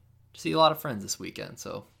a lot of friends this weekend,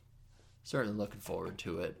 so certainly looking forward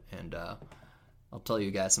to it, and I'll tell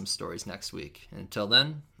you guys some stories next week. And until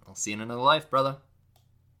then, I'll see you in another life, brother.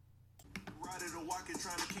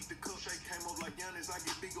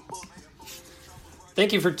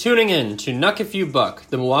 Thank you for tuning in to Nuck If You Buck,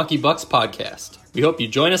 the Milwaukee Bucks podcast. We hope you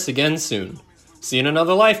join us again soon. See you in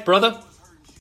another life, brother.